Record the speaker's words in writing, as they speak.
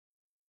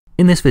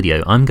In this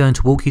video, I'm going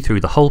to walk you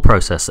through the whole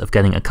process of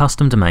getting a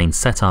custom domain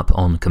set up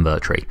on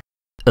Convertri.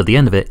 At the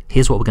end of it,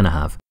 here's what we're going to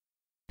have.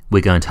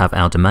 We're going to have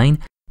our domain,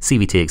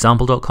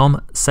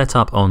 cvtexample.com, set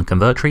up on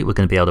Convertri. We're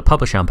going to be able to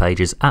publish our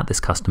pages at this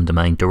custom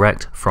domain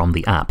direct from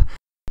the app.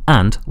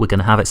 And we're going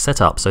to have it set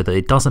up so that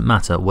it doesn't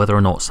matter whether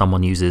or not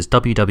someone uses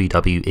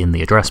www in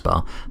the address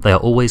bar, they are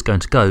always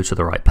going to go to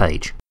the right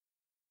page.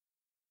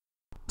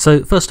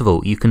 So first of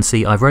all, you can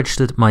see I've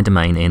registered my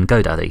domain in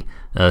GoDaddy,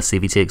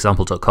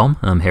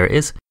 cvtexample.com, here it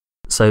is.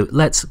 So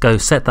let's go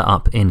set that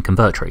up in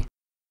Convertri.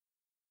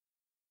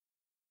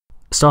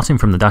 Starting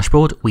from the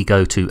dashboard, we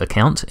go to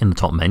Account in the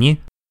top menu,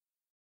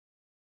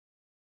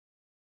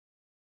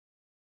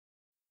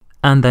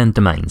 and then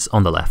Domains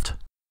on the left.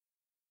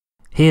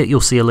 Here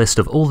you'll see a list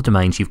of all the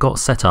domains you've got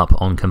set up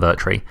on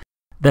Convertri.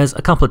 There's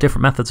a couple of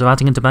different methods of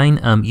adding a domain.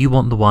 You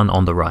want the one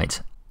on the right.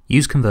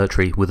 Use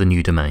Convertri with a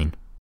new domain.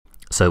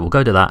 So we'll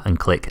go to that and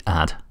click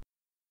Add.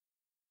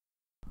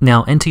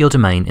 Now enter your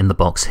domain in the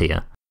box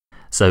here.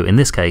 So in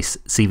this case,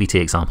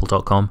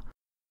 cvtexample.com,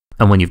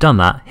 and when you've done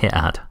that, hit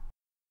Add.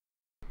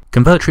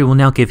 Convertri will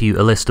now give you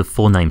a list of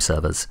 4 name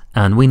servers,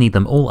 and we need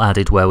them all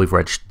added where we've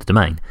registered the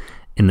domain,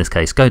 in this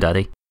case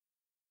GoDaddy.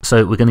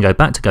 So we're going to go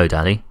back to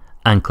GoDaddy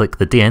and click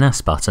the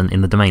DNS button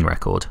in the domain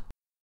record.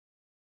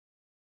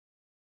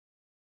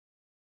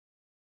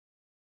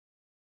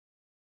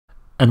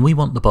 And we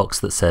want the box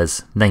that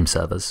says name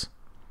servers.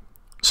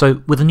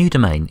 So with a new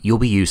domain, you'll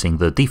be using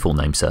the default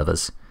name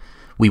servers.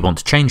 We want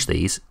to change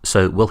these,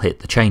 so we'll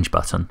hit the Change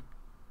button.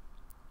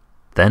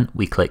 Then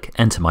we click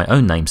Enter My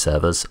Own Name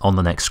Servers on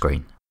the next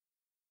screen.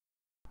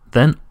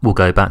 Then we'll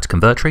go back to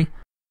Convertri,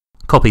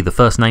 copy the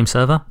first name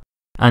server,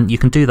 and you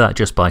can do that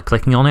just by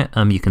clicking on it.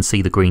 You can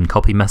see the green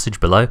copy message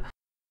below,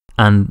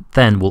 and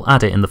then we'll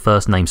add it in the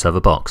first name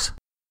server box.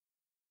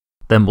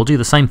 Then we'll do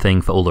the same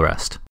thing for all the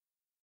rest.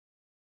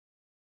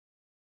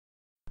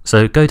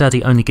 So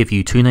GoDaddy only give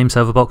you 2 name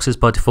server boxes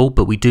by default,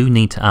 but we do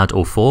need to add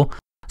all 4.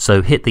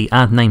 So hit the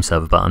Add Name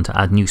Server button to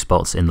add new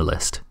spots in the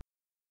list.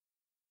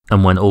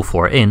 And when all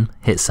 4 are in,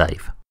 hit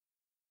Save.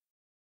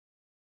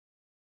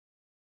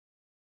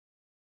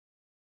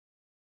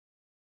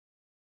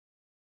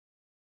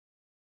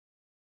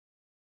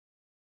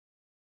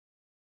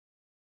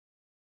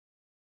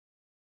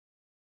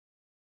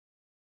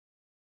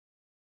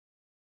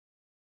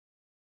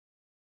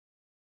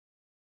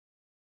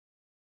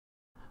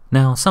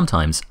 Now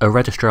sometimes a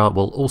registrar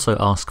will also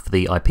ask for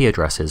the IP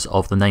addresses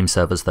of the name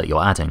servers that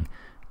you're adding.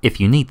 If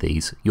you need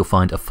these, you'll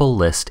find a full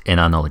list in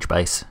our knowledge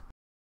base.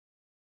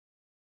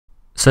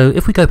 So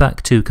if we go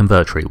back to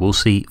Convertri, we'll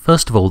see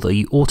first of all that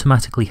you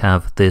automatically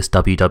have this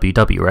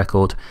www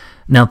record.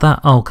 Now that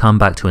I'll come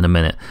back to in a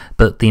minute,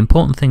 but the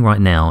important thing right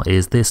now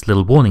is this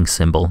little warning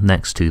symbol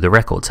next to the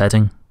records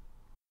heading.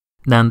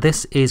 Now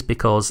this is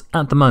because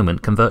at the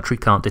moment Convertri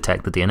can't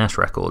detect the DNS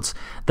records.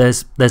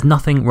 There's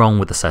nothing wrong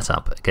with the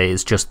setup, okay?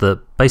 It's just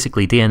that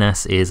basically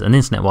DNS is an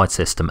internet-wide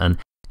system, and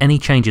any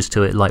changes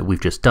to it like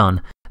we've just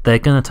done, they're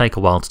going to take a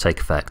while to take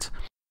effect.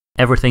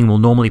 Everything will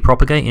normally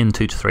propagate in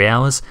 2 to 3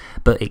 hours,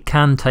 but it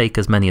can take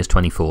as many as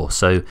 24,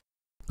 so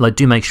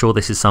do make sure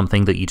this is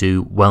something that you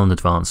do well in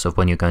advance of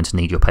when you're going to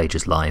need your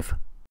pages live.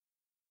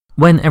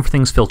 When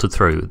everything's filtered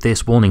through,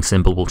 this warning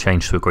symbol will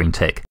change to a green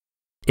tick.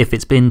 If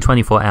it's been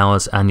 24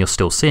 hours and you're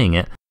still seeing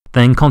it,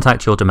 then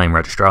contact your domain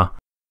registrar.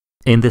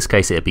 In this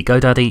case it'd be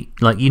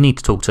GoDaddy. You need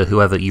to talk to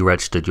whoever you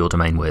registered your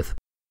domain with.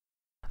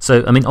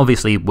 So,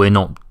 obviously we're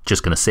not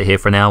just going to sit here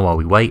for an hour while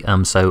we wait,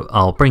 so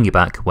I'll bring you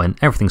back when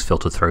everything's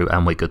filtered through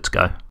and we're good to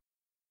go.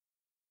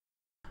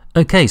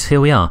 Okay, so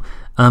here we are.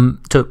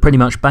 Took pretty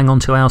much bang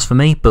on 2 hours for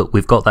me, but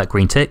we've got that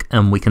green tick,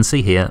 and we can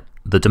see here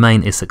the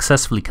domain is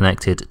successfully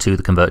connected to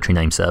the Convertri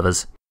name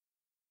servers.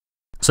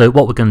 So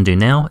what we're going to do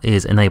now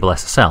is enable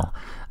SSL.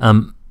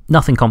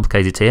 Nothing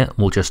complicated here,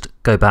 we'll just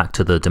go back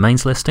to the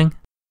domains listing,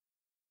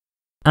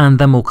 and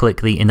then we'll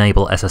click the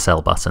Enable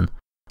SSL button.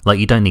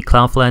 You don't need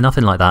Cloudflare,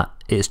 nothing like that,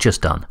 it's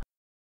just done.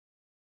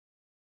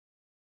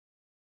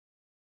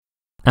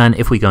 And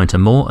if we go into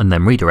More and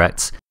then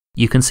Redirects,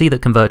 you can see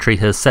that Convertri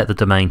has set the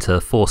domain to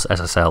force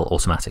SSL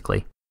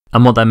automatically.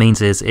 And what that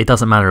means is it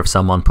doesn't matter if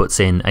someone puts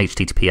in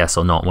HTTPS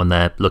or not when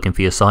they're looking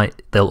for your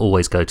site, they'll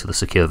always go to the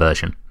secure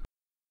version.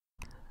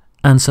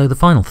 And so the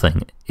final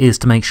thing is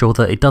to make sure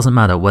that it doesn't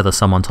matter whether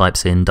someone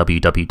types in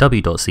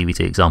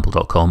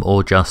www.cvtexample.com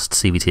or just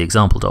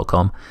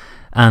cvtexample.com,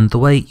 and the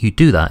way you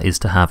do that is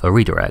to have a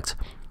redirect.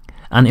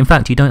 And in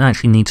fact you don't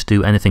actually need to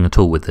do anything at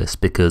all with this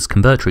because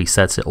Convertri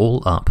sets it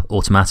all up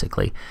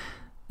automatically.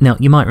 Now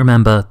you might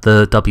remember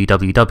the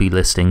www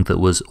listing that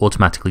was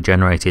automatically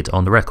generated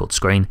on the record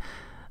screen.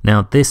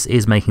 Now this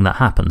is making that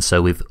happen,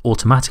 so we've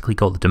automatically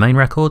got the domain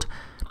record.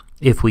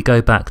 If we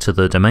go back to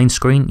the domain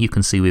screen, you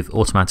can see we've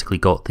automatically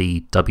got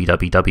the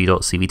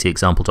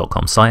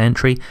www.cvtexample.com site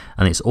entry,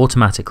 and it's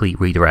automatically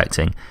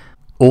redirecting.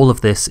 All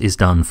of this is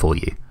done for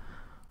you.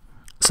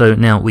 So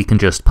now we can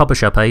just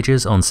publish our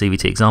pages on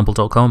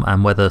cvtexample.com,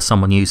 and whether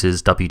someone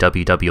uses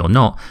www or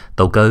not,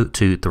 they'll go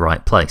to the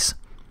right place.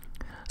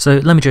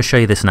 So let me just show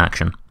you this in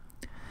action.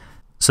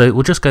 So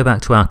we'll just go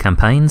back to our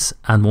campaigns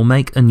and we'll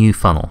make a new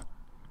funnel.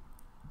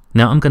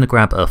 Now I'm going to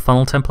grab a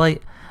funnel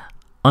template.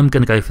 I'm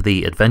going to go for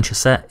the adventure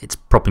set, it's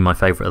probably my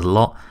favourite of the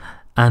lot,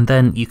 and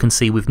then you can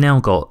see we've now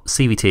got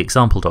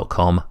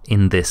cvtexample.com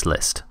in this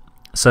list.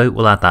 So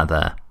we'll add that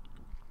there.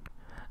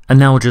 And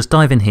now we'll just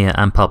dive in here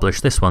and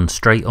publish this one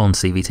straight on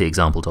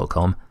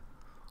cvtexample.com.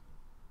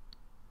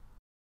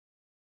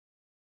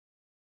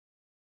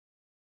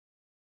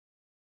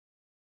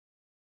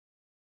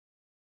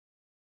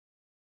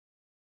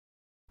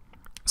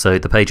 So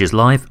the page is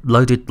live,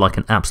 loaded like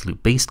an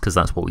absolute beast because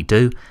that's what we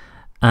do.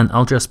 And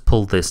I'll just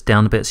pull this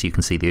down a bit so you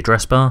can see the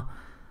address bar.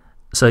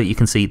 So you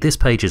can see this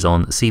page is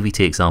on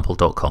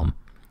cvtexample.com.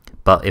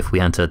 But if we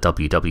enter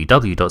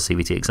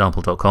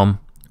www.cvtexample.com,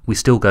 we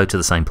still go to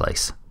the same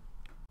place.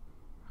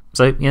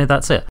 So,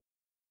 that's it.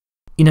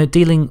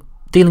 Dealing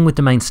with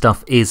domain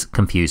stuff is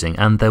confusing,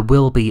 and there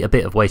will be a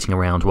bit of waiting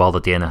around while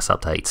the DNS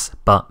updates,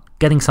 but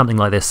getting something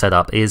like this set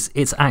up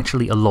it's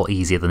actually a lot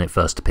easier than it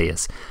first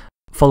appears.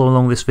 Follow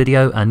along this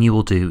video and you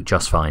will do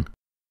just fine.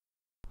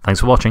 Thanks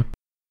for watching.